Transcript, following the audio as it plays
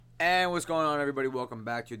And what's going on, everybody? Welcome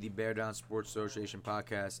back to the Bear Down Sports Association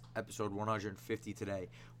podcast, episode 150 today,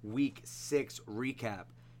 week 6 recap.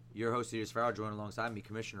 Your host, Idris Farrell, joined alongside me,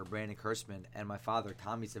 Commissioner Brandon Kurtzman, and my father,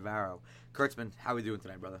 Tommy Savaro. Kurtzman, how we doing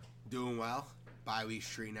tonight, brother? Doing well. Bye week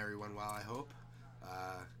treating everyone well, I hope.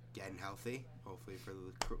 Getting healthy, hopefully for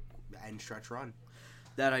the end stretch run.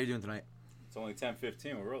 Dad, how you doing tonight? It's only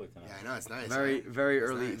 10:15. We're early tonight. Yeah, I know, it's nice. Very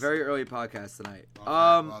Nice. early podcast tonight.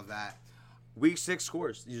 Love that. Week 6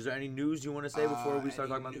 scores. Is there any news you want to say before we start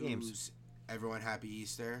talking about the games? Everyone happy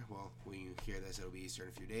Easter. Well, when you hear this, it'll be Easter in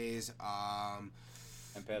a few days.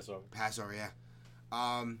 And Passover. Passover, yeah.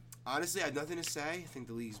 Honestly, I have nothing to say. I think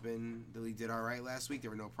the league did all right last week.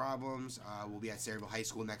 There were no problems. We'll be at Sayreville High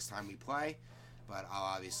School next time we play. But I'll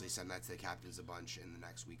obviously send that to the captains a bunch in the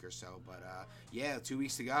next week or so. But, yeah, 2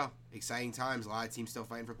 weeks to go. Exciting times. A lot of teams still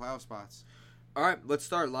fighting for playoff spots. All right, let's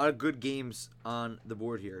start. A lot of good games on the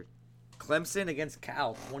board here. Clemson against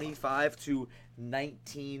Cal, 25-19.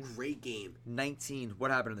 Great game. 19.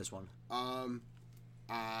 What happened in this one? Well,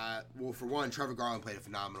 for one, Trevor Garland played a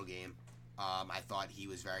phenomenal game. I thought he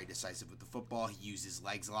was very decisive with the football. He used his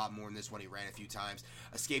legs a lot more in this one. He ran a few times,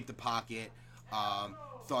 escaped the pocket.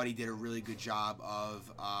 Thought he did a really good job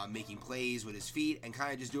of making plays with his feet and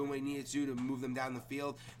kind of just doing what he needed to do to move them down the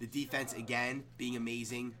field. The defense, again, being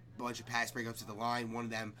amazing. Bunch of pass breakups to the line. One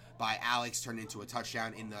of them by Alex turned into a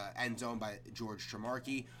touchdown in the end zone by George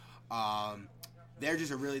Tremarky. They're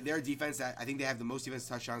just their defense that I think they have the most defensive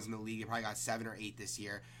touchdowns in the league. They probably got 7 or 8 this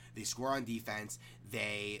year. They score on defense.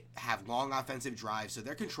 They have long offensive drives, so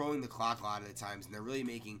they're controlling the clock a lot of the times, and they're really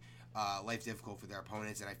making life difficult for their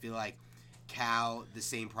opponents. And I feel like Cal, the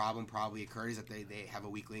same problem probably occurs that they have a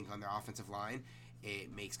weak link on their offensive line.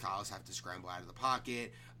 It makes Collis have to scramble out of the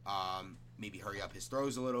pocket, maybe hurry up his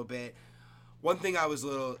throws a little bit. One thing I was a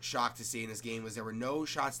little shocked to see in this game was there were no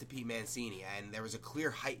shots to Pete Mancini, and there was a clear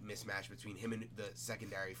height mismatch between him and the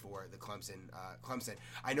secondary for the Clemson.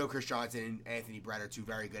 I know Chris Johnson and Anthony Brett are two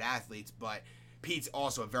very good athletes, but Pete's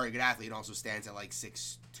also a very good athlete and also stands at like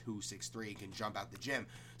 6'2", 6'3", and can jump out the gym.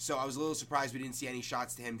 So I was a little surprised we didn't see any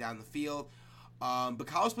shots to him down the field. But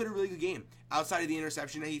Collis played a really good game. Outside of the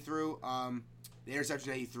interception that he threw,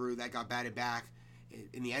 that got batted back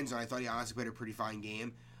in the end zone, I thought he honestly played a pretty fine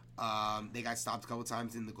game. They got stopped a couple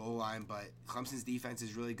times in the goal line, but Clemson's defense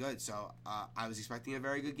is really good. So I was expecting a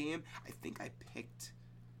very good game. I think I picked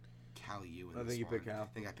Cal U in this one. I think you picked Cal. I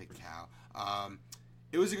think I picked Cal.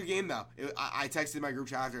 It was a good game, though. I texted my group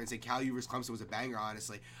chat after and said Cal U versus Clemson was a banger,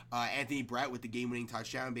 honestly. Anthony Brett with the game-winning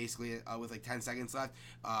touchdown, basically with like 10 seconds left.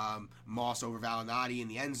 Moss over Valinati in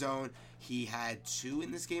the end zone. He had 2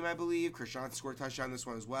 in this game, I believe. Chris Johnson scored a touchdown in this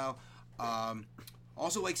one as well.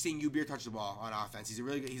 Also like seeing Ubeer touch the ball on offense. He's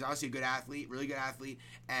honestly a good athlete, really good athlete,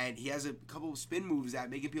 and he has a couple of spin moves that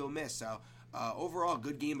make people miss. So overall,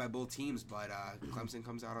 good game by both teams, but Clemson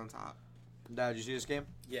comes out on top. Dad, did you see this game?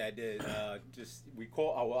 Yeah, I did. I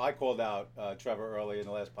called out Trevor early in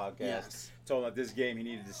the last podcast. Yes. Told him that this game he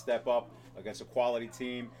needed to step up against a quality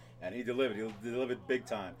team, and he delivered. He delivered big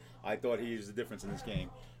time. I thought he was the difference in this game.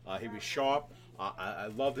 He was sharp. I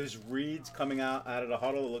loved his reads coming out of the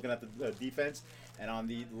huddle, looking at the defense. And on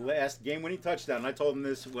the last game-winning touchdown, and I told him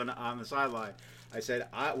this when on the sideline, I said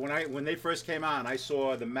when they first came out and I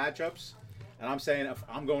saw the matchups. And I'm saying if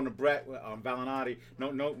I'm going to Brett on Valinati.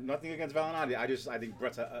 No, nothing against Valinati. I think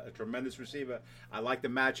Brett's a tremendous receiver. I like the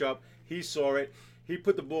matchup. He saw it. He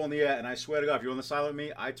put the ball in the air, and I swear to God, if you're on the side with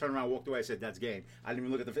me, I turned around, walked away. I said, "That's game." I didn't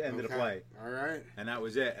even look at the end of the play. All right. And that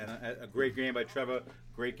was it. And a great game by Trevor.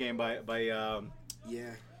 Great game by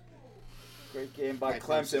Great game by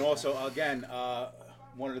Clemson. Also, again.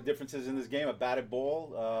 One of the differences in this game, a batted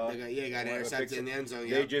ball. Got intercepted in the end zone.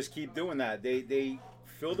 They just keep doing that. They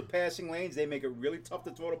fill the passing lanes. They make it really tough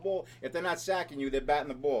to throw the ball. If they're not sacking you, they're batting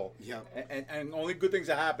the ball. Yep. And only good things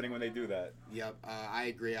are happening when they do that. Yep. I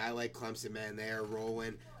agree. I like Clemson, man. They are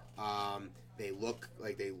rolling. They look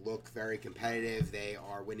very competitive. They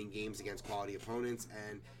are winning games against quality opponents.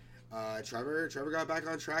 And Trevor got back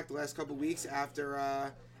on track the last couple weeks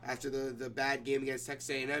after the bad game against Texas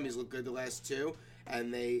A&M. He's looked good the last 2.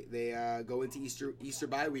 And they go into Easter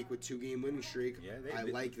bye week with 2-game winning streak. Yeah, I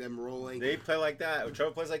like them rolling. They play like that.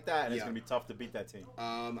 Trevor plays like that, and it's going to be tough to beat that team.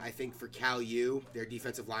 I think for Cal U, their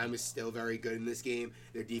defensive line was still very good in this game.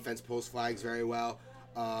 Their defense pulls flags very well.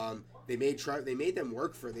 They made them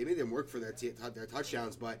work for their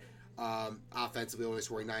touchdowns, but offensively only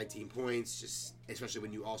scoring 19 points. Just especially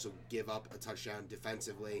when you also give up a touchdown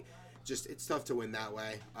defensively. Just it's tough to win that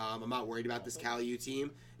way. I'm not worried about this Cal U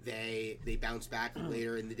team. They bounced back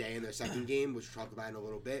later in the day in their second game, which we'll talk about in a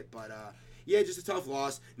little bit. But Yeah, just a tough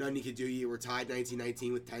loss. Nothing you could do. You were tied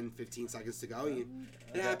 19-19 with 10, 15 seconds to go.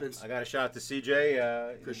 It happens. I got a shout out to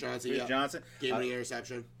CJ. Chris Johnson. Chris Johnson. Game-winning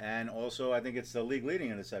interception. And also, I think it's the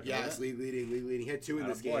league-leading interception. Yeah, it's league-leading. He had 2 in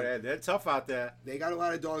this game. Boy, they're tough out there. They got a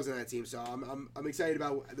lot of dogs on that team, so I'm excited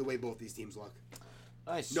about the way both these teams look.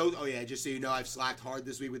 Nice. Just so you know, I've slacked hard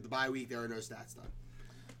this week with the bye week. There are no stats done.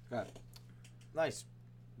 Okay. Nice.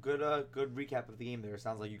 Good recap of the game there.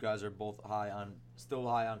 Sounds like you guys are both still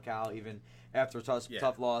high on Cal, even after a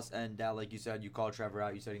tough loss. And like you said, you called Trevor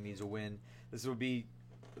out. You said he needs a win. This would be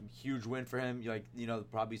a huge win for him.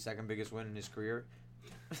 Probably second biggest win in his career,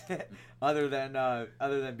 other than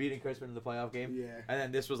beating Chrisman in the playoff game. Yeah. And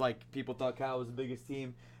then this was like people thought Cal was the biggest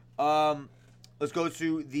team. Let's go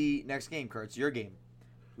to the next game, Kurtz. Your game,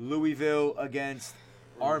 Louisville against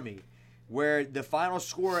Army, where the final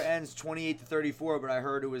score ends 28-34, but I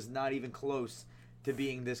heard it was not even close to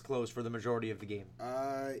being this close for the majority of the game.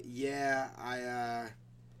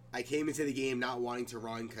 I came into the game not wanting to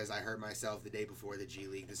run because I hurt myself the day before the G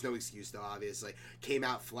League. There's no excuse though, obviously. Came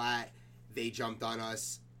out flat. They jumped on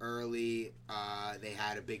us early. They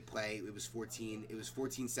had a big play. It was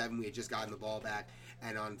 14-7. We had just gotten the ball back,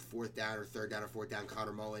 and on third down or fourth down,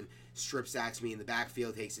 Connor Mullen strip sacks me in the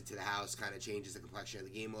backfield, takes it to the house, kind of changes the complexion of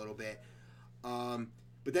the game a little bit.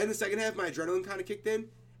 But then the second half, my adrenaline kind of kicked in,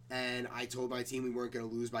 and I told my team we weren't going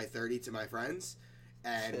to lose by 30 to my friends,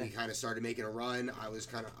 and we kind of started making a run. I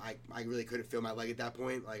really couldn't feel my leg at that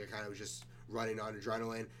point. Like, I kind of was just running on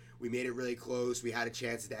adrenaline. We made it really close. We had a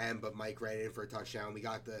chance at the end, but Mike ran in for a touchdown. We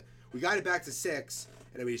got it back to 6,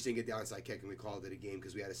 and then we just didn't get the onside kick, and we called it a game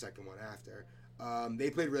because we had a second one after.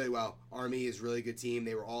 They played really well. Army is a really good team.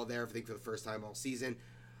 They were all there, I think, for the first time all season.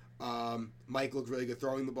 Mike looked really good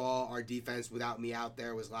throwing the ball. Our defense, without me out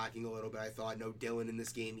there, was lacking a little bit, I thought. No Dylan in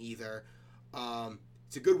this game either.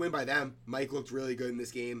 It's a good win by them. Mike looked really good in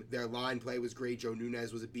this game. Their line play was great. Joe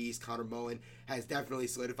Nunez was a beast. Connor Mullen has definitely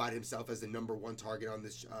solidified himself as the number one target on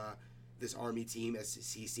this Army team, as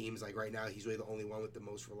he seems like right now. He's really the only one with the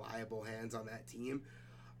most reliable hands on that team.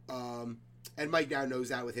 And Mike now knows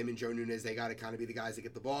that with him and Joe Nunez, they got to kind of be the guys that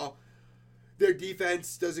get the ball. Their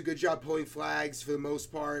defense does a good job pulling flags for the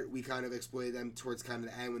most part. We kind of exploited them towards kind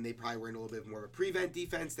of the end when they probably were in a little bit more of a prevent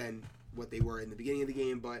defense than what they were in the beginning of the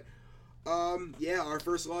game. But, our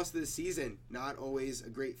first loss of the season. Not always a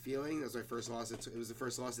great feeling. It was our first loss. It was the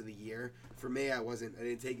first loss of the year. For me, I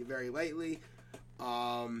didn't take it very lightly.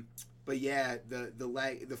 But yeah,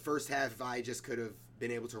 the first half, if I just could have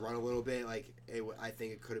been able to run a little bit, I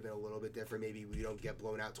think it could have been a little bit different. Maybe we don't get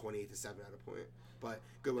blown out 28-7 at a point. But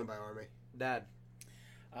good win by Army. Dad.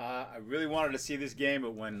 I really wanted to see this game,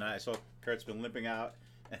 but when I saw Kurt's been limping out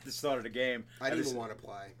at the start of the game, I didn't even want to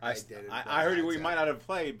play. I heard he might not have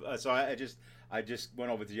played, so I just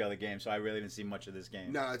went over to the other game, so I really didn't see much of this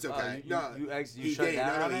game. No, it's okay. He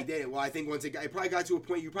did. He did. Well, I think once it probably got to a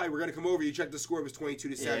point, you probably were going to come over. You checked the score; it was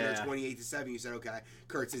 22-7 or 28-7. You said, "Okay,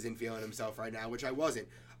 Kurtz isn't feeling himself right now," which I wasn't.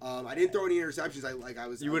 I didn't throw any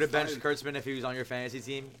interceptions. You would have benched Kurtzman if he was on your fantasy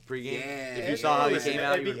team pregame. Yeah. If you saw how he came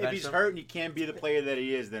out, if he's hurt and he can't be the player that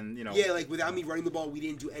he is, then Yeah, without me running the ball, we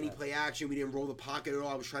didn't do any play action. We didn't roll the pocket at all.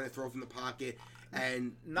 I was trying to throw from the pocket.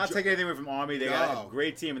 And not take anything away from Army. They got a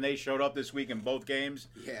great team, and they showed up this week in both games.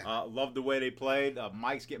 Yeah. Loved the way they played.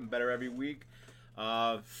 Mike's getting better every week.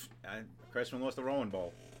 Cressman lost the Rowan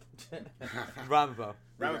Bowl. Ramapo.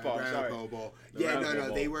 Ramapo Bowl. Yeah,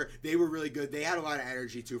 no, they were really good. They had a lot of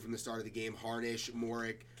energy too from the start of the game. Harnish,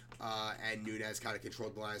 Morick, and Nunez kind of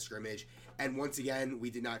controlled the line of scrimmage. And once again,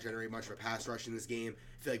 we did not generate much of a pass rush in this game.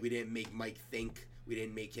 I feel like we didn't make Mike think. We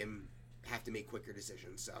didn't make him have to make quicker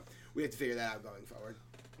decisions. So we have to figure that out going forward.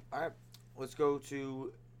 All right, let's go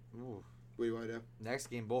to what do you want to do? Next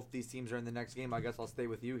game. Both these teams are in the next game. I guess I'll stay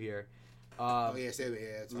with you here. Stay with me.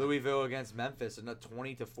 Yeah, Louisville against Memphis, and a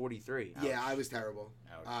 20-43. Ouch. Yeah, I was terrible.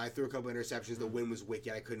 I threw a couple interceptions. The wind was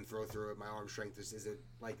wicked. I couldn't throw through it. My arm strength just isn't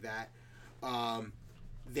like that.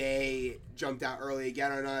 They jumped out early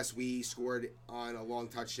again on us. We scored on a long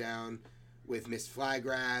touchdown with missed flag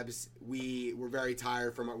grabs. We were very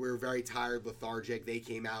tired lethargic. They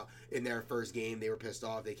came out in their first game. They were pissed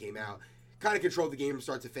off. They came out, kind of controlled the game from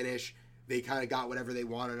start to finish. They kind of got whatever they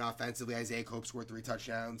wanted offensively. Isaiah Cope scored 3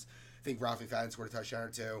 touchdowns. I think Ralphie Fadden scored a touchdown or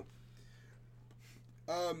 2.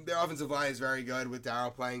 Their offensive line is very good with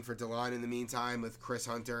Darryl playing for DeLon in the meantime, with Chris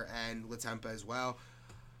Hunter and Latempa as well.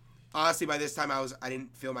 Honestly, by this time I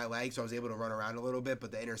didn't feel my legs, so I was able to run around a little bit.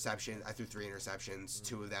 But the interception, I threw 3 interceptions.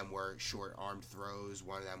 2 of them were short armed throws.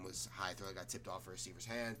 One of them was high throw that got tipped off a receiver's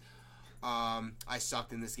hand. I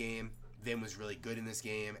sucked in this game. Vin was really good in this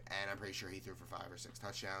game, and I'm pretty sure he threw for 5 or 6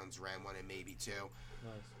 touchdowns. Ran one and maybe 2.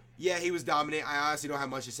 Nice. Yeah, he was dominant. I honestly don't have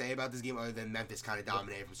much to say about this game other than Memphis kind of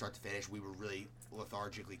dominated from start to finish. We were really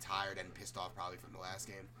lethargically tired and pissed off probably from the last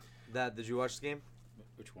game. Did you watch this game?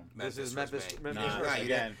 Which one? This is Memphis. Nah, Kurtzman. you again.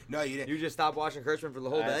 didn't. No, you didn't. You just stopped watching Kurtzman for the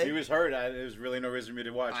whole day? If he was hurt, there was really no reason for me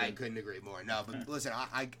to watch I him. couldn't agree more. No, but listen,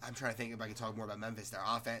 I'm trying to think if I can talk more about Memphis. Their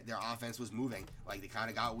offense was moving. Like, they kind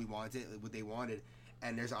of got what they wanted.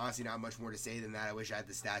 And there's honestly not much more to say than that. I wish I had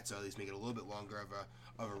the stats, so at least make it a little bit longer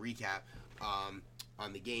of a recap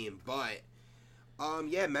on the game. But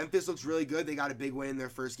yeah, Memphis looks really good. They got a big win in their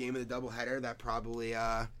first game of the doubleheader. That probably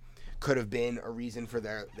could have been a reason for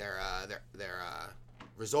their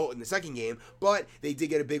result in the second game. But they did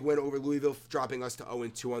get a big win over Louisville, dropping us to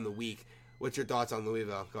 0-2 on the week. What's your thoughts on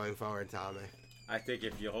Louisville going forward, Tommy? I think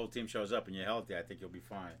if your whole team shows up and you're healthy, I think you'll be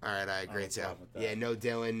fine. All right, I agree too. Yeah, no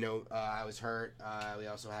Dylan, no. I was hurt. We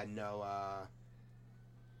also had no.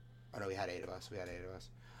 Oh no, we had 8 of us.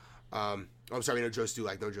 I'm sorry, no Joe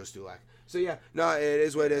Stulak. So yeah, no, it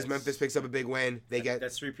is what it is. Memphis picks up a big win.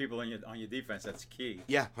 That's 3 people on your defense. That's key.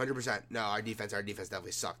 Yeah, 100%. No, our defense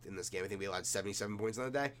definitely sucked in this game. I think we allowed 77 points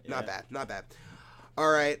on the day. Yeah. Not bad.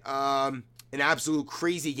 All right, an absolute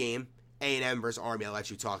crazy game. A&M versus Army. I'll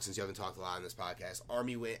let you talk since you haven't talked a lot on this podcast.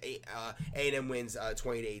 A&M wins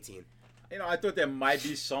 20-18. I thought there might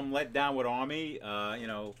be some letdown with Army.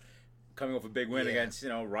 Coming off a big win against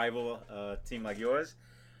rival team like yours.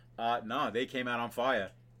 No, they came out on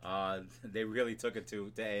fire. They really took it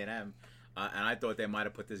to A&M, and I thought they might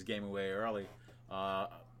have put this game away early.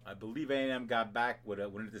 I believe A&M got back with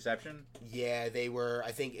an interception. Yeah, they were.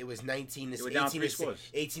 I think it was 19 to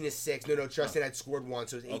 18 to 6. No, Justin had scored one,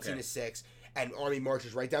 so it was 18 to 6. And Army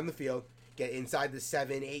marches right down the field, get inside the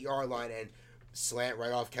 7-8 yard line, and slant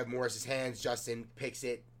right off Kevin Morris's hands. Justin picks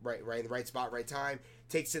it right in the right spot, right time,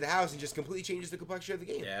 takes it to the house, and just completely changes the complexion of the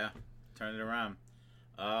game. Yeah, turn it around.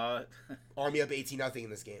 Army up 18-0 in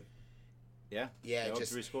this game. Yeah,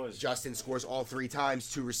 just 3 scores. Justin scores all 3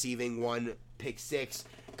 times, 2 receiving, 1 pick 6.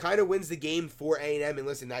 Kind of wins the game for A&M, and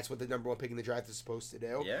listen, that's what the number 1 pick in the draft is supposed to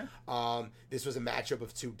do. Yeah. This was a matchup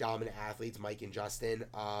of 2 dominant athletes, Mike and Justin.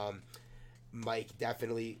 Mike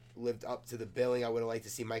definitely lived up to the billing. I would have liked to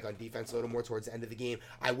see Mike on defense a little more towards the end of the game.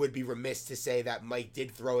 I would be remiss to say that Mike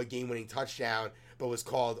did throw a game-winning touchdown, but was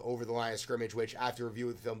called over the line of scrimmage, which after review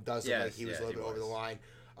of the film does look like he was a little bit over the line.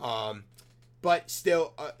 But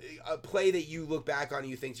still, a play that you look back on and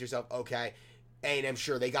you think to yourself, okay, A&M,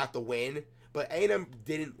 sure, they got the win, but A&M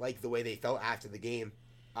didn't like the way they felt after the game.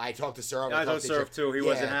 I talked to Surf. I talked to Surf too. He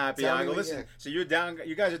wasn't happy. I go, listen. Yeah. So you're down.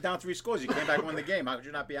 You guys are down 3 scores. You came back and won the game. How could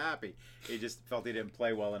you not be happy? He just felt he didn't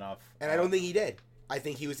play well enough. And I don't think he did. I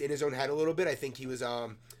think he was in his own head a little bit. I think he was. I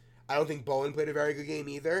don't think Bowen played a very good game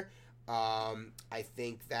either. I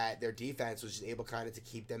think that their defense was just able kind of to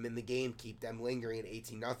keep them in the game, keep them lingering at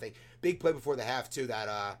 18-0. Big play before the half too.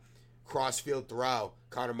 That cross-field throw.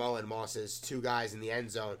 Connor Mullen Moss's 2 guys in the end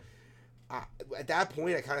zone. At that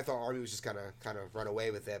point, I kind of thought Army was just gonna kind of run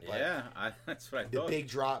away with it. But yeah, that's what I thought. The big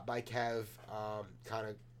drop by Kev kind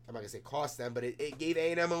of, I'm not gonna say cost them, but it gave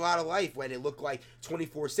A&M a lot of life when it looked like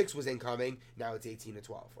 24-6 was incoming. Now it's 18-12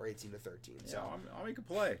 or 18-13. Yeah, So Army could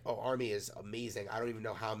play. Oh, Army is amazing. I don't even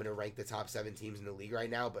know how I'm gonna rank the top 7 teams in the league right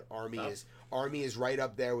now, but Army is right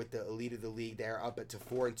up there with the elite of the league. They're up to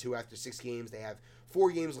 4-2 after 6 games. They have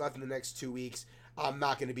 4 games left in the next 2 weeks. I'm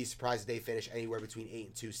not going to be surprised if they finish anywhere between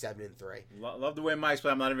 8-2, 7-3. Love the way Mike's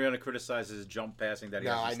playing. I'm not even going to criticize his jump passing that he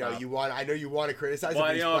I know you want to criticize him, well,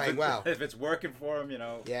 but he's playing well. If it's working for him,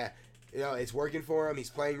 Yeah. It's working for him. He's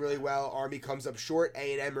playing really well. Army comes up short.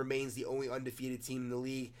 A&M remains the only undefeated team in the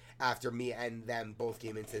league after me and them both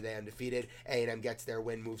came in today undefeated. A&M gets their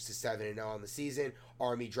win, moves to 7-0 on the season.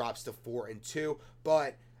 Army drops to 4-2,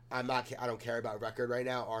 but I don't care about record right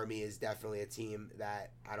now. Army is definitely a team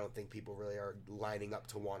that I don't think people really are lining up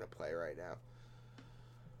to want to play right now.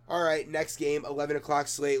 All right, next game, 11 o'clock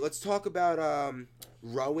slate. Let's talk about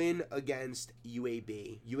Rowan against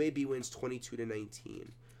UAB. UAB wins 22-19.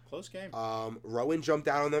 Close game. Rowan jumped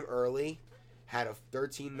out on them early, had a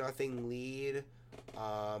 13-0 lead,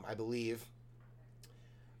 I believe.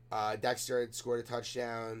 Dexter had scored a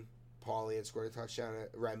touchdown. Paulie had scored a touchdown at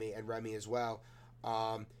Remy as well.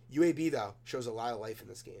 UAB, though, shows a lot of life in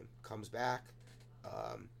this game. Comes back.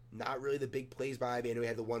 Not really the big plays by him. I know he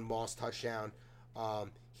had the 1 Moss touchdown.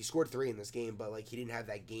 He scored 3 in this game, but he didn't have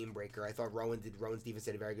that game breaker. I thought Rowan's defense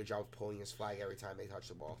did a very good job of pulling his flag every time they touched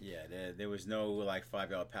the ball. Yeah, there was no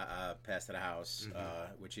 5-yard pass to the house,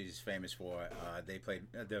 which he's famous for.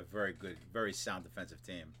 They're a very good, very sound defensive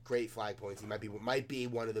team. Great flag points. He might be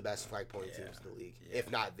one of the best flag point teams in the league,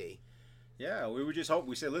 if not the. Yeah, we would just hope.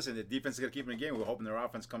 We said, listen, the defense is going to keep them in the game. We're hoping their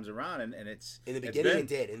offense comes around, and it's in the beginning it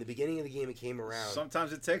did. In the beginning of the game, it came around.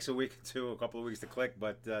 Sometimes it takes a week or two, a couple of weeks to click,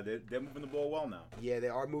 but they're moving the ball well now. Yeah, they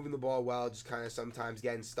are moving the ball well. Just kind of sometimes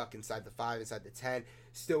getting stuck inside the 5, inside the 10.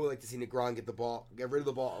 Still would like to see Negron get rid of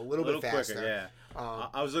the ball a little bit faster. Quicker, yeah.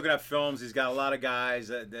 I was looking at films. He's got a lot of guys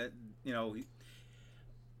that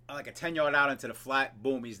like a 10-yard out into the flat,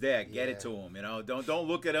 boom, he's there. Get it to him. Don't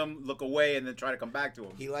look at him, look away, and then try to come back to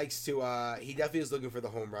him. He likes to. He definitely is looking for the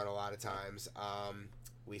home run a lot of times.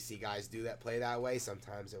 We see guys play that way.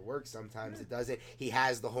 Sometimes it works, sometimes it doesn't. He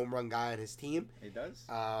has the home run guy on his team. He does.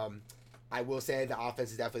 I will say the offense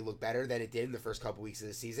has definitely looked better than it did in the first couple weeks of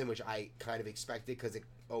the season, which I kind of expected because it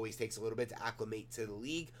always takes a little bit to acclimate to the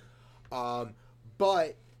league.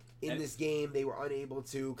 But in this game, they were unable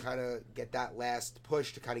to kind of get that last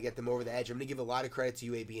push to kind of get them over the edge. I'm going to give a lot of credit to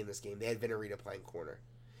UAB in this game. They had Vinarita playing corner.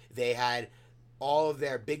 They had all of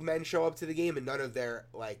their big men show up to the game and none of their,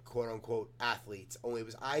 like, quote-unquote athletes. Only it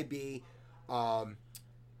was IB,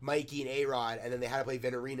 Mikey, and A-Rod, and then they had to play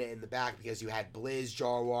Vinarita in the back because you had Blizz,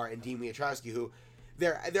 Jarwar, and Dean Wiatrowski, who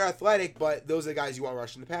they're athletic, but those are the guys you want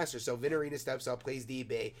rushing the passer. So Vinarita steps up, plays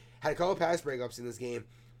DB, had a couple of pass breakups in this game.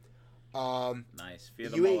 Nice. Feel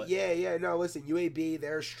the mullet. Yeah. No, listen, UAB,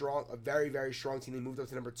 they're strong, a very, very strong team. They moved up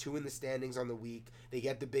to number 2 in the standings on the week. They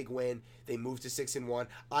get the big win. They move to 6-1.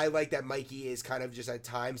 I like that Mikey is kind of just at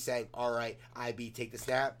times saying, "All right, IB, take the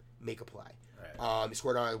snap, make a play." Right. He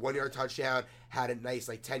scored on a 1-yard touchdown. Had a nice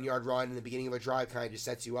 10-yard run in the beginning of a drive. Kind of just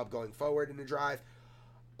sets you up going forward in the drive.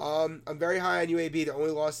 I'm very high on UAB. The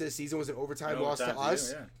only loss this season was an overtime loss to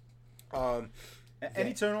us. Yeah.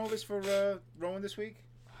 Any turnovers for Rowan this week?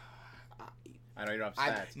 I know you don't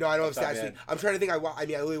have stats. I don't have stats. I'm trying to think. I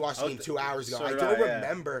literally watched the game 2 hours ago. I don't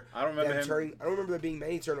remember. I don't remember him. I don't remember there being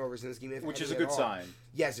many turnovers in this game, which is a good sign.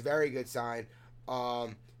 Yes, very good sign.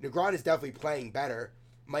 Negron is definitely playing better.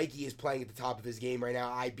 Mikey is playing at the top of his game right now.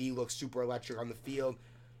 IB looks super electric on the field.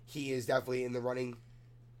 He is definitely in the running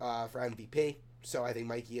for MVP. So I think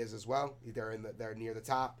Mikey is as well. They're near the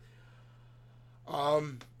top.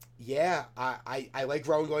 Yeah, I like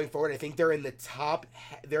Rowan going forward. I think they're in the top.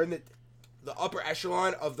 They're in the upper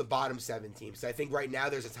echelon of the bottom 7 teams. So I think right now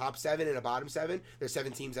there's a top 7 and a bottom 7. There's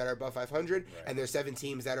 7 teams that are above 500, and there's 7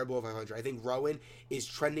 teams that are below 500. I think Rowan is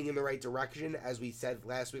trending in the right direction, as we said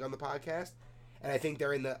last week on the podcast. And I think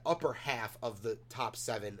they're in the upper half of the top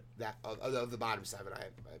 7 of the bottom 7. I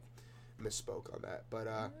misspoke on that, but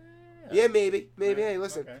yeah, maybe. Hey,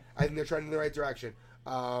 listen, okay. I think they're trending in the right direction.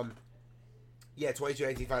 Yeah,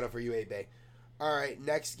 22-19 final for UAB. All right,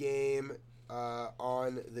 next game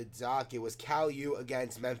on the docket was Cal U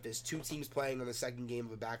against Memphis. 2 teams playing on the second game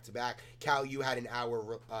of a back-to-back. Cal U had an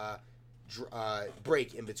hour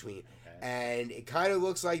break in between, and it kind of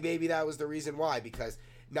looks like maybe that was the reason why, because.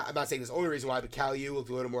 I'm not saying that's the only reason why, but Cal U looked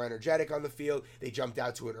a little more energetic on the field. They jumped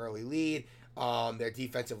out to an early lead. Their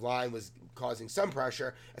defensive line was causing some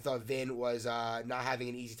pressure. I thought Vin was not having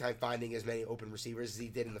an easy time finding as many open receivers as he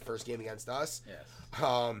did in the first game against us. Yes.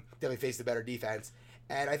 Definitely faced a better defense.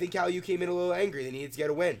 And I think Cal U came in a little angry. They needed to get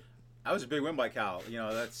a win. That was a big win by Cal.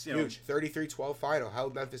 That's huge. 33-12 final.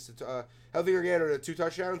 Held Memphis to Vingergaard to 2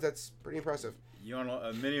 touchdowns. That's pretty impressive. You're on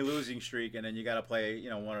a mini losing streak, and then you got to play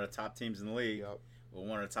one of the top teams in the league. Yep. Or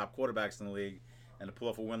one of the top quarterbacks in the league, and to pull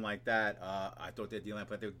off a win like that, I thought their D-line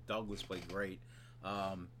play. I think Douglas played great.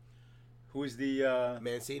 Who is the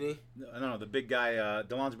Mancini? No, the big guy,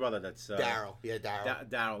 DeLon's brother. That's Darryl. Yeah, Darryl.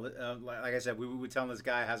 Darryl. Like I said, we were telling this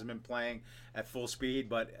guy hasn't been playing at full speed,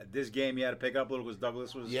 but this game he had to pick up a little because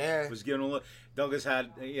Douglas was giving a little. Douglas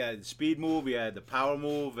had the speed move, he had the power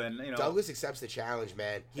move, and Douglas accepts the challenge,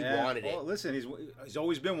 man. He wanted it. Listen, he's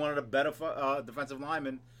always been one of the better defensive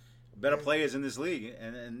linemen. Better players in this league,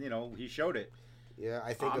 and he showed it. Yeah,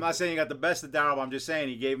 I think I'm not saying he got the best of Darryl, but I'm just saying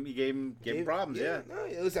he gave him problems. Yeah.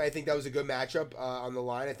 No, listen, I think that was a good matchup on the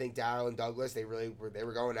line. I think Darryl and Douglas they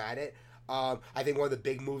were going at it. I think one of the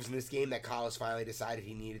big moves in this game that Collis finally decided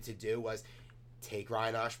he needed to do was take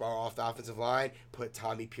Ryan Oshbaugh off the offensive line, put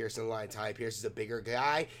Tommy Pierce in the line. Tommy Pierce is a bigger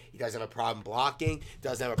guy. He doesn't have a problem blocking,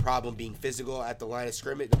 doesn't have a problem being physical at the line of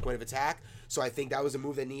scrimmage, the point of attack. So I think that was a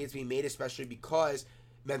move that needed to be made, especially because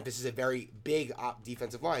Memphis is a very big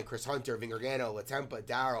defensive line. Chris Hunter, Vingergano, Latempa,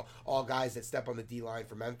 Darryl, all guys that step on the D-line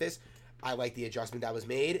for Memphis. I like the adjustment that was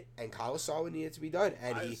made, and Collis saw what needed to be done.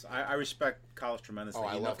 And I respect Collis tremendously.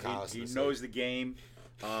 I love Collis. He knows the game,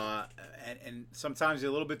 and sometimes he's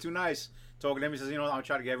a little bit too nice. Talking to him, he says, I'll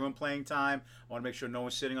try to get everyone playing time. I want to make sure no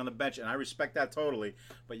one's sitting on the bench, and I respect that totally.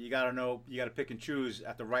 But you got to know, you got to pick and choose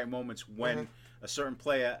at the right moments when a certain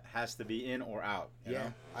player has to be in or out. You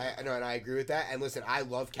know? I know, and I agree with that. And listen, I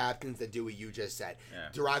love captains that do what you just said. Yeah.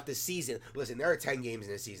 Throughout the season, listen, there are 10 games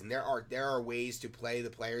in a season. There are ways to play the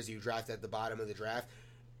players you draft at the bottom of the draft.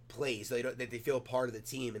 Plays that they feel part of the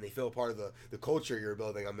team and they feel part of the culture you're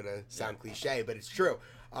building. I'm gonna sound cliche, but it's true.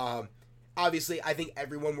 Obviously, I think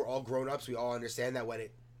we're all grown ups. We all understand that when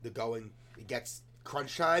it gets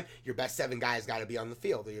crunch time, your best 7 guys got to be on the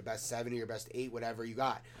field, or your best 7 or your best 8, whatever you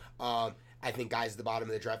got. I think guys at the bottom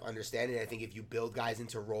of the draft understand it. I think if you build guys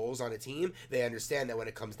into roles on a team, they understand that when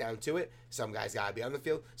it comes down to it, some guys got to be on the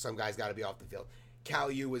field, some guys got to be off the field.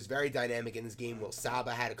 Cal U was very dynamic in this game. Will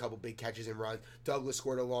Saba had a couple big catches and runs. Douglas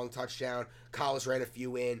scored a long touchdown. Collis ran a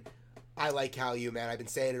few in. I like Cal U, man. I've been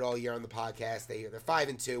saying it all year on the podcast. They're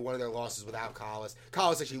 5-2. One of their losses without Collis.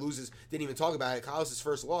 Collis actually loses. Didn't even talk about it. Collis'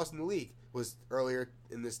 first loss in the league was earlier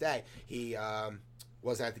in this day. He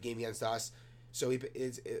wasn't at the game against us. So he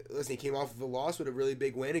came off of a loss with a really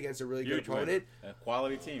big win against a really good opponent. A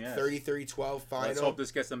quality team, yeah. 33-12 final. Let's hope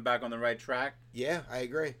this gets them back on the right track. Yeah, I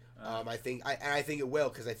agree. I think it will,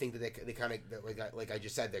 because I think that they kind of, like I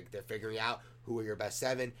just said, they're figuring out who are your best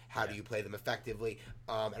 7, how do you play them effectively,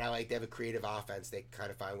 and I like they have a creative offense. They kind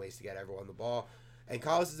of find ways to get everyone the ball. And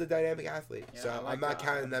Collis is a dynamic athlete, so I'm not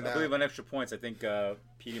counting them out. I believe on extra points, I think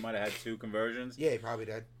Petey might have had 2 conversions. Yeah, he probably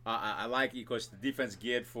did. I like it because the defense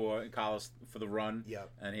geared for Collis for the run.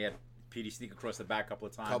 Yep. And he had Petey sneak across the back a couple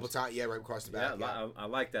of times. Yeah, right across the back. Yeah, I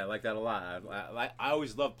like that. I like that a lot. I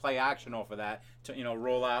always love play action off of that to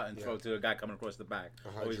roll out and throw to a guy coming across the back.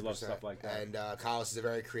 100%. Always love stuff like that. And Collis is a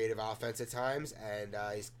very creative offense at times, and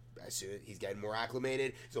he's getting more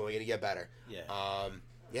acclimated. He's only going to get better.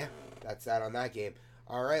 Yeah. That's that on that game.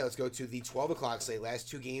 All right, let's go to the 12 o'clock slate. Last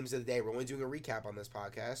 2 games of the day. We're only doing a recap on this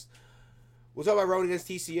podcast. We'll talk about Rowan against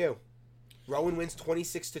TCU. Rowan wins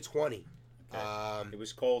 26-20. Okay. It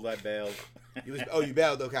was cold. I bailed. You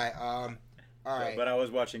bailed. Okay. All right. But I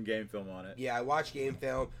was watching game film on it. Yeah, I watched game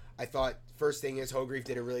film. I thought first thing is Hogrefe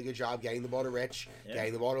did a really good job getting the ball to Rich,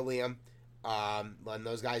 getting the ball to Liam, letting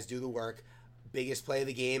those guys do the work. Biggest play of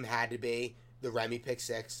the game had to be the Remy pick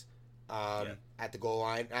 6 at the goal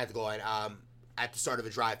line. At the start of a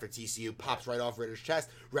drive for TCU, pops right off Ritter's chest.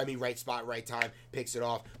 Remy, right spot, right time, picks it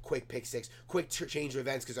off. Quick pick 6. Quick change of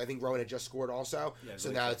events because I think Rowan had just scored also. Yeah,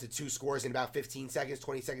 so now it's 2 scores in about 15 seconds,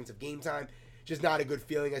 20 seconds of game time. Just not a good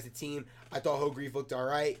feeling as a team. I thought Hogrefe looked all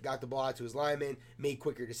right. Got the ball out to his lineman. Made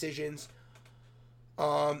quicker decisions.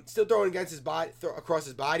 Still throwing against his body, across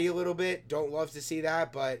his body a little bit. Don't love to see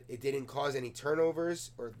that, but it didn't cause any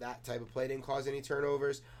turnovers, or that type of play didn't cause any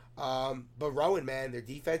turnovers. But Rowan, man, their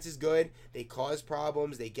defense is good. They cause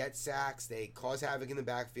problems. They get sacks. They cause havoc in the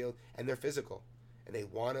backfield, and they're physical. And they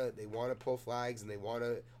wanna pull flags, and they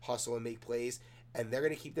wanna hustle and make plays. And they're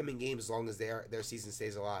gonna keep them in games as long as their season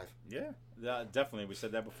stays alive. Yeah, definitely. We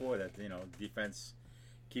said that before. That defense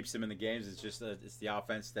keeps them in the games. It's just it's the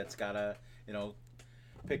offense that's gotta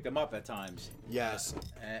pick them up at times. Yes,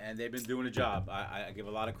 and they've been doing a job. I give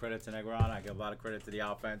a lot of credit to Negron. I give a lot of credit to the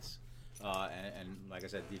offense. And like I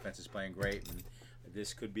said, defense is playing great, and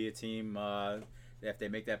this could be a team if they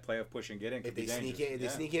make that playoff push and get in. If they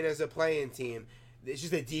sneak in as a playing team, it's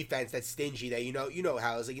just a defense that's stingy. That you know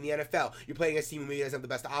how it's like in the NFL. You're playing against a team who maybe doesn't have the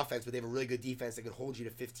best offense, but they have a really good defense that can hold you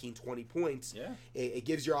to 15, 20 points. Yeah, it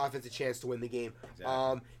gives your offense a chance to win the game.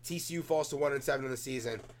 Exactly. TCU falls to 1-7 in the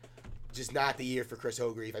season. Just not the year for Chris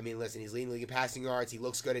Hogrefe. I mean, listen, he's leading the league in passing yards. He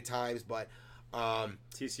looks good at times, but.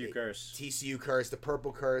 TCU curse, the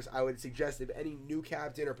purple curse. I would suggest if any new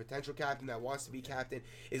captain or potential captain that wants to be captain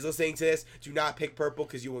is listening to this, do not pick purple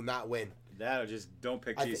because you will not win. That or just don't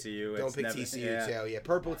pick TCU. Don't pick TCU too. Yeah,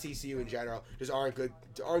 purple TCU in general just aren't good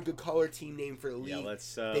color team name for the league.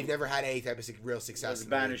 Yeah, they've never had any type of real success. Let's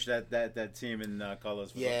banish that team in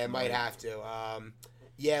colors. Yeah, might have to.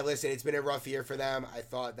 Yeah, listen, it's been a rough year for them. I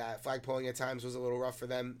thought that flag pulling at times was a little rough for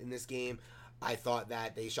them in this game. I thought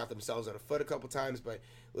that they shot themselves on the foot a couple times, but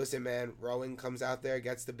listen, man, Rowan comes out there,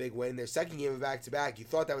 gets the big win. Their second game of back-to-back, you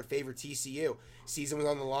thought that would favor TCU. Season was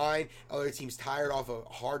on the line. Other teams tired off a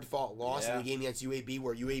hard-fought loss in the game against UAB,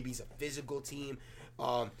 where UAB's a physical team,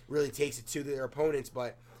 really takes it to their opponents,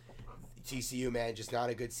 but TCU, man, just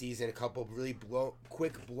not a good season. A couple really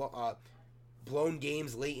blown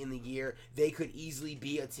games late in the year. They could easily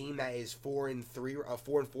be a team that is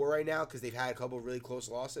 4-4 right now because they've had a couple really close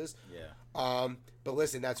losses. Yeah. But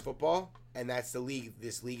listen, that's football, and that's the league.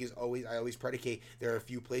 This league is I always predicate there are a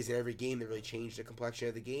few plays in every game that really change the complexion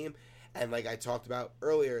of the game. And like I talked about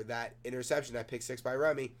earlier, that interception, that pick 6 by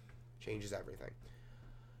Remy, changes everything.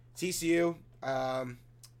 TCU,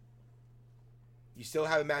 You still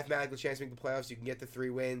have a mathematical chance to make the playoffs. You can get the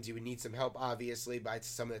 3 wins. You would need some help, obviously, by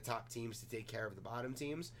some of the top teams to take care of the bottom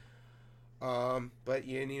teams. But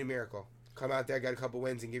you need a miracle. Come out there, get a couple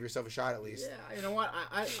wins, and give yourself a shot at least. Yeah, you know what?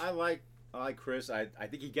 I like Chris. I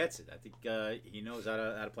think he gets it. I think he knows how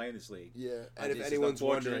to play in this league. Yeah, and if anyone's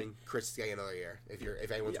wondering, Chris is getting another year.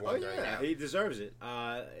 If anyone's wondering, he deserves it.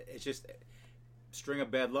 It's just string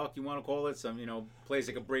of bad luck, you want to call it. Some plays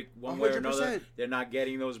that could break one 100%. Way or another. They're not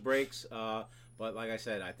getting those breaks. But like I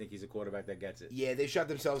said, I think he's a quarterback that gets it. Yeah, they shot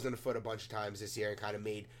themselves in the foot a bunch of times this year and kind of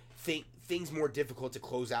made things more difficult to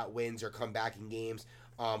close out wins or come back in games.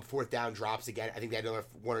 4th down drops again. I think they had another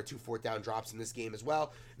 1 or 2 4th down drops in this game as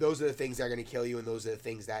well. Those are the things that are going to kill you, and those are the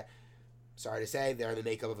things that, sorry to say, they're in the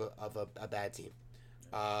makeup of a bad team.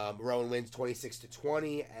 Rowan wins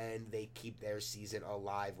 26-20, and they keep their season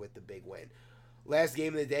alive with the big win. Last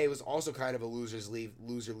game of the day was also kind of a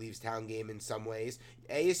loser leaves town game in some ways.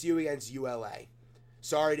 ASU against ULA.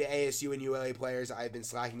 Sorry to ASU and ULA players. I've been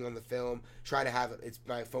slacking on the film, trying to have it.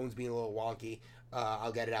 My phone's being a little wonky.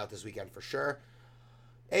 I'll get it out this weekend for sure.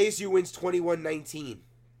 ASU wins 21-19.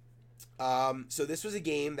 So this was a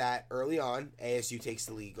game that early on, ASU takes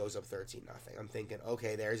the lead, goes up 13-0. I'm thinking,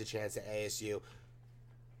 okay, there's a chance that ASU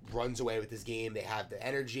runs away with this game. They have the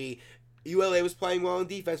energy. ULA was playing well in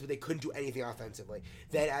defense, but they couldn't do anything offensively.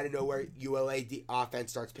 Then out of nowhere, ULA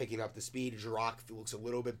offense starts picking up the speed. Jurok looks a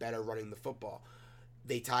little bit better running the football.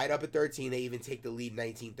 They tie it up at 13. They even take the lead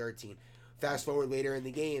 19-13. Fast forward later in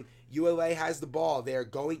the game, ULA has the ball. They're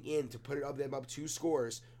going in to put them up 2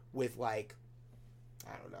 scores with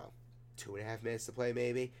 2.5 minutes to play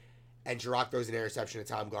maybe. And Jurok throws an interception to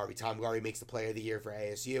Tom Garvey. Tom Garvey makes the player of the year for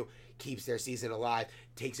ASU, keeps their season alive,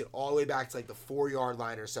 takes it all the way back to the 4-yard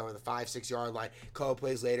line or so, or the 5-6 yard line. A couple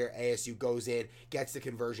plays later, ASU goes in, gets the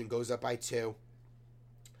conversion, goes up by 2.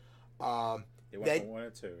 They went for 1 or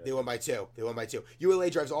 2. Right? They won by 2. ULA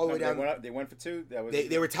drives all the way down. They went for 2?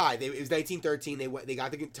 They were tied. It was 19-13. They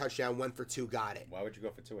got the touchdown, went for 2, got it. Why would you go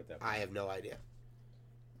for 2 at that point? I have no idea.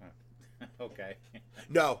 Okay.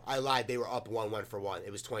 No, I lied. They were up 1 for 1.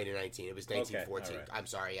 It was 20-19. It was 19-14. Okay, right. I'm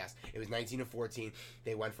sorry, yes. It was 19-14.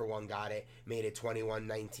 They went for 1, got it. Made it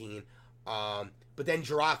 21-19. But then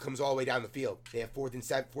Jurok comes all the way down the field. They have 4th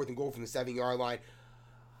and goal from the 7-yard line.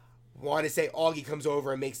 Want to say Augie comes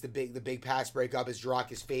over and makes the big pass break up as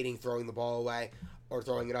Jurok is fading, throwing the ball away or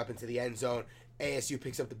throwing it up into the end zone. ASU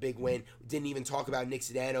picks up the big win. Didn't even talk about Nick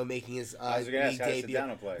Sedano making his league debut.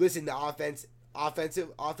 Listen, the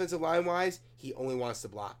offensive line wise, he only wants to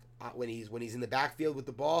block. When he's in the backfield with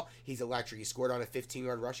the ball, he's electric. He scored on a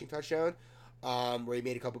 15-yard rushing touchdown, where he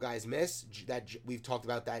made a couple guys miss. That we've talked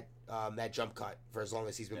about that jump cut for as long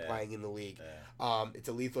as he's been playing in the league. Yeah. It's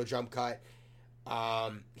a lethal jump cut.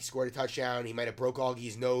 He scored a touchdown. He might have broke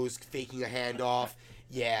Augie's nose faking a handoff.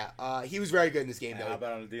 Yeah, he was very good in this game, though. How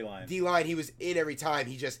about on the D-line? D-line, he was in every time.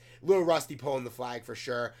 He just a little rusty pulling the flag for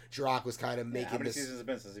sure. Jurok was kind of making How many seasons has it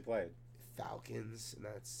been since he played? Falcons, and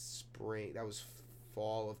that's spring. That was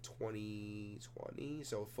fall of 2020,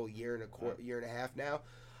 so a full year and a half now.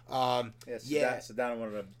 Sedano, one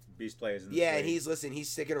of the beast players in this league. And he's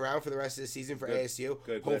sticking around for the rest of the season for ASU.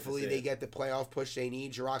 Hopefully they get the playoff push they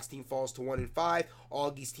need. Jurok's team falls to 1-5.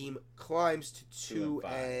 Augie's team climbs to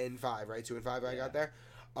 2-5, right? 2-5 I got there.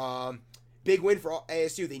 Big win for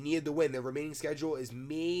ASU. They needed the win. Their remaining schedule is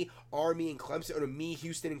me, Army, and Clemson, or me,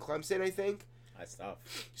 Houston, and Clemson, I think. That's tough.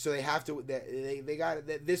 So they have to. They got.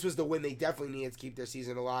 This was the win they definitely needed to keep their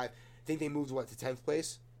season alive. I think they moved to 10th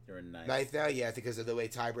place. They're in 9th. 9th now, yeah, because of the way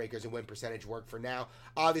tiebreakers and win percentage work for now.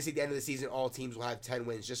 Obviously, at the end of the season, all teams will have 10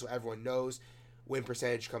 wins, just so everyone knows. Win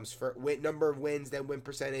percentage comes first. Number of wins, then win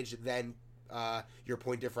percentage, then your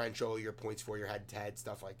point differential, your points for your head-to-head,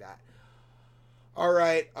 stuff like that. All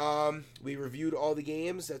right, we reviewed all the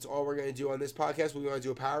games. That's all we're going to do on this podcast. We want to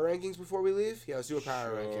do a power rankings before we leave? Yeah, let's do a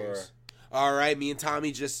power rankings. All right, me and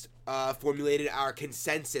Tommy just formulated our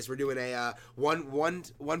consensus. We're doing a one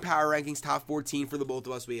power rankings top 14 for the both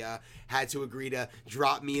of us. We had to agree to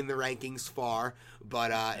drop me in the rankings far,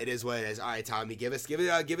 but it is what it is. All right, Tommy, give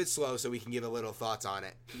it slow so we can give a little thoughts on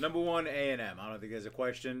it. Number 1, A&M. I don't think there's a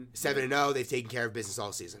question. 7-0. They've taken care of business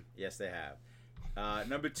all season. Yes, they have.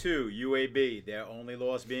 Number 2, UAB. Their only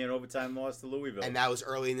loss being an overtime loss to Louisville, and that was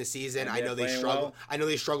early in the season. And I know they struggled. Well. I know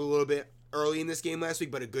they struggled a little bit early in this game last week,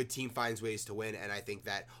 but a good team finds ways to win, and I think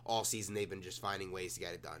that all season they've been just finding ways to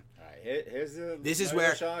get it done. All right, here's the. This is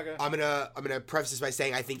where I'm gonna preface this by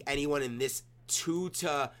saying I think anyone in this 2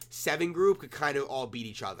 to 7 group could kind of all beat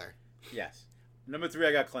each other. Yes, Number 3,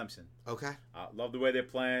 I got Clemson. Okay. Love the way they're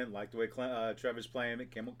playing. Like the way Trevor's playing.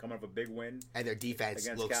 Coming off a big win. And their defense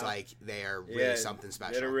Against looks Cal. like they are really something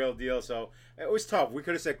special. They're the real deal. So it was tough. We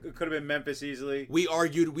could have said it could have been Memphis easily. We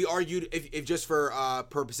argued if just for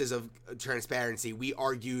purposes of transparency, we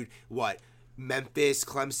argued what? Memphis,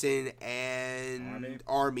 Clemson, and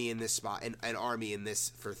Army in this spot, and Army in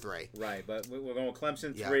this for 3. Right, but we're going with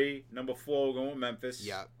Clemson 3. Number 4, we're going with Memphis.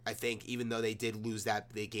 Yeah, I think even though they did lose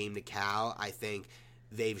the game to Cal, I think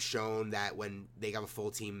they've shown that when they got a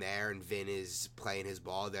full team there and Vin is playing his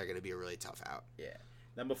ball, they're going to be a really tough out. Yeah.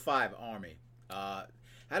 Number 5, Army.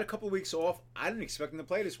 Had a couple of weeks off. I didn't expect them to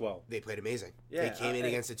play this well. They played amazing. Yeah, they came in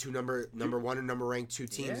against the 2 number 1 and number ranked 2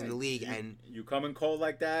 teams in the league, and you come in cold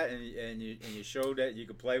like that, and you showed that you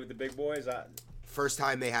could play with the big boys. First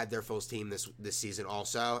time they had their full team this season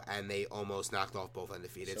also, and they almost knocked off both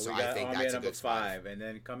undefeated. So we got I think Army that's at a number good spot. 5, and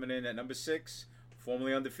then coming in at number 6,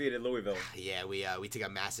 formerly undefeated Louisville. Yeah, we took a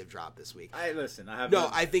massive drop this week. I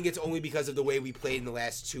think it's only because of the way we played in the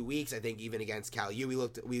last 2 weeks. I think even against Cal U,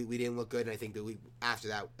 we didn't look good, and I think the week after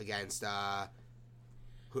that against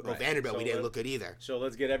Vanderbilt, we didn't look good either. So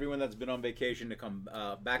let's get everyone that's been on vacation to come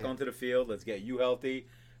back onto the field. Let's get you healthy,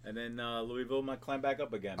 and then Louisville might climb back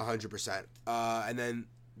up again. 100%. And then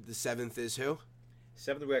the 7th is who?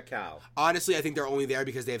 7th, we got Cal. Honestly, I think they're only there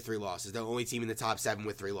because they have 3 losses. They're the only team in the top 7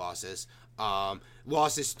 with 3 losses.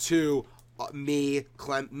 Losses to me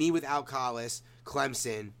without Collis,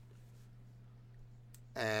 Clemson,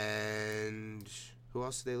 and who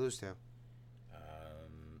else did they lose to?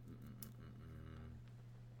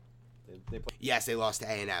 Yes, they lost to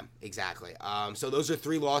A&M. Exactly. So those are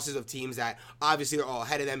 3 losses of teams that obviously are all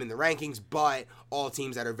ahead of them in the rankings, but all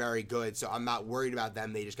teams that are very good. So I'm not worried about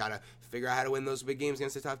them. They just got to figure out how to win those big games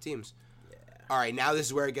against the top teams. Yeah. All right, now this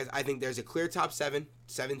is where it gets. I think there's a clear top 7.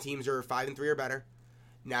 7 teams are 5-3 or better.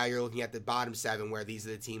 Now you're looking at the bottom 7, where these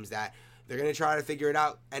are the teams that they're going to try to figure it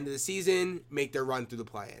out. End of the season, make their run through the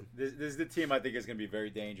play-in. This is the team I think is going to be very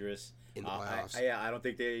dangerous in the playoffs. I don't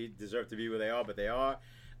think they deserve to be where they are, but they are.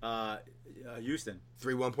 Houston.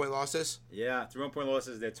 3 1-point losses? Yeah, 3 1-point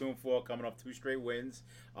losses. They're 2-4, coming off 2 straight wins.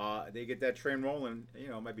 They get that train rolling. It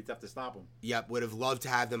might be tough to stop them. Yep, would have loved to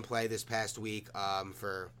have them play this past week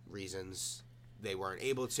for reasons they weren't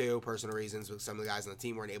able to, personal reasons with some of the guys on the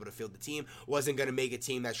team weren't able to field the team. Wasn't going to make a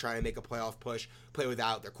team that's trying to make a playoff push, play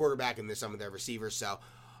without their quarterback and some of their receivers. So,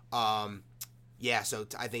 so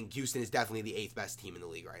I think Houston is definitely the 8th best team in the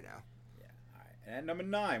league right now. Yeah. All right. And at number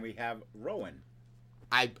 9, we have Rowan.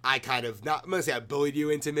 I kind of not. I'm gonna say I bullied you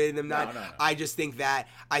into admitting them not. No. I just think that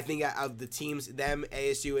of the teams, them,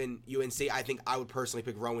 ASU and UNC, I think I would personally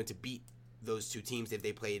pick Rowan to beat those 2 teams if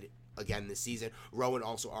they played again this season. Rowan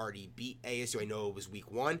also already beat ASU. I know it was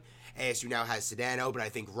week 1. ASU now has Sedano, but I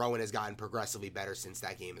think Rowan has gotten progressively better since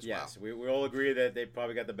that game as well. Yes, we all agree that they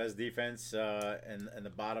probably got the best defense in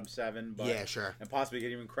the bottom 7. But, yeah, sure. And possibly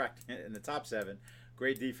get even cracked in the top 7.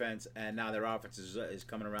 Great defense, and now their offense is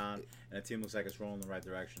coming around, and the team looks like it's rolling in the right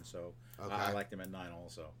direction. So I like them at 9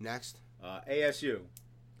 also. Next, ASU.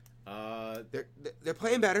 They're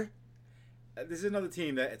playing better. This is another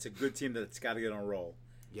team that it's a good team that's got to get on a roll.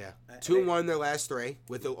 Yeah, 2-1 their last 3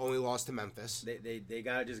 with the only loss to Memphis. They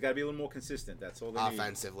got to be a little more consistent. That's all they need.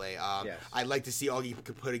 Offensively. Yes. I'd like to see Augie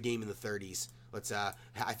could put a game in the 30s. Let's. I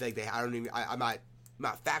feel like I'm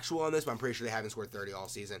not factual on this, but I'm pretty sure they haven't scored 30 all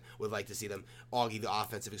season. Would like to see them, Augie, the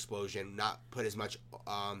offensive explosion, not put as much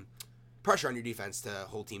pressure on your defense to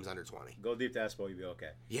hold teams under 20. Go deep to Espo, you'll be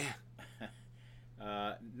okay. Yeah.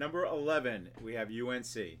 Number 11, we have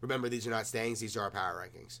UNC. Remember, these are not standings. These are our power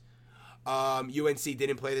rankings. UNC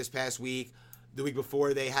didn't play this past week. The week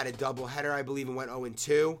before, they had a doubleheader, I believe, and went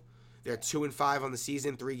 0-2. They're 2-5 on the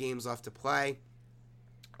season, 3 games left to play.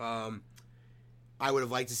 I would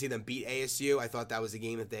have liked to see them beat ASU. I thought that was a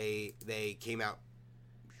game that they came out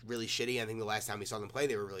really shitty. I think the last time we saw them play,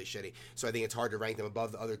 they were really shitty. So I think it's hard to rank them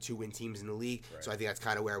above the other 2-win teams in the league. Right. So I think that's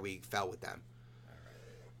kind of where we fell with them.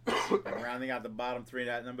 All right. And rounding out the bottom 3,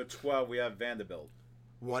 at number 12, we have Vanderbilt.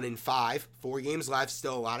 1-5, 4 games left.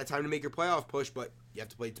 Still a lot of time to make your playoff push, but you have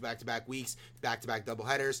to play back-to-back weeks, back-to-back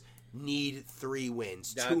doubleheaders. Need 3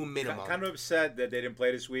 wins, 2 minimum. Kind of upset that they didn't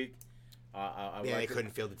play this week. They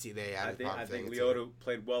couldn't field the team. I think Leota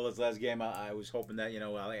played well his last game. I was hoping that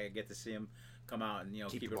I get to see him come out and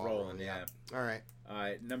keep it rolling. Yeah. All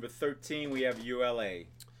right. Number 13, we have ULA.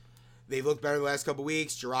 They've looked better the last couple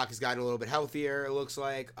weeks. Jirac has gotten a little bit healthier, it looks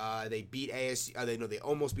like. They beat ASU. They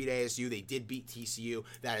almost beat ASU. They did beat TCU.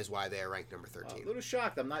 That is why they are ranked number 13. A little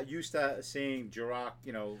shocked. I'm not used to seeing Jirac,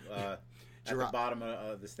 at the bottom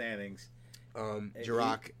of the standings.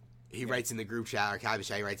 Jirac He writes in the group chat, or Cabot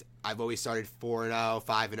chat, he writes, I've always started 4-0,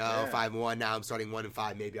 5-0, 5-1. Now I'm starting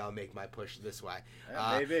 1-5. Maybe I'll make my push this way.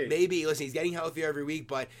 Maybe. Listen, he's getting healthier every week,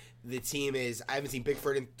 but the team is, I haven't seen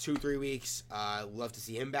Bickford in 2-3 weeks. Love to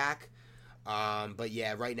see him back. But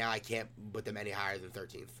yeah, right now I can't put them any higher than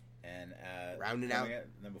 13th. And rounding out,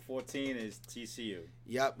 number 14 is TCU.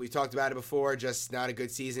 Yep, we talked about it before. Just not a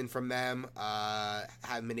good season from them.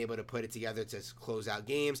 Haven't been able to put it together to close out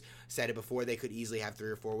games. Said it before, they could easily have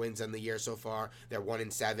 3 or 4 wins on the year so far. They're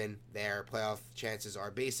 1-7. Their playoff chances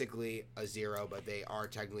are basically a 0, but they are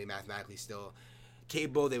technically mathematically still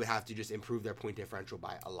capable. They would have to just improve their point differential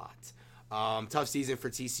by a lot. Tough season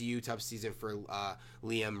for TCU. Tough season for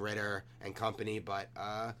Liam Ritter and company. But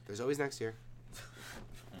there's always next year.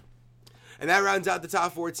 And that rounds out the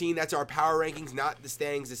top 14. That's our power rankings, not the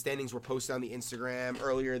standings. The standings were posted on the Instagram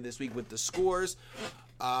earlier this week with the scores.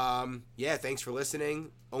 Yeah, thanks for listening.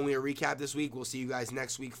 Only a recap this week. We'll see you guys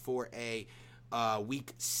next week for a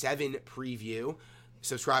Week 7 preview.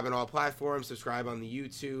 Subscribe on all platforms. Subscribe on the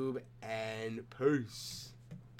YouTube. And peace.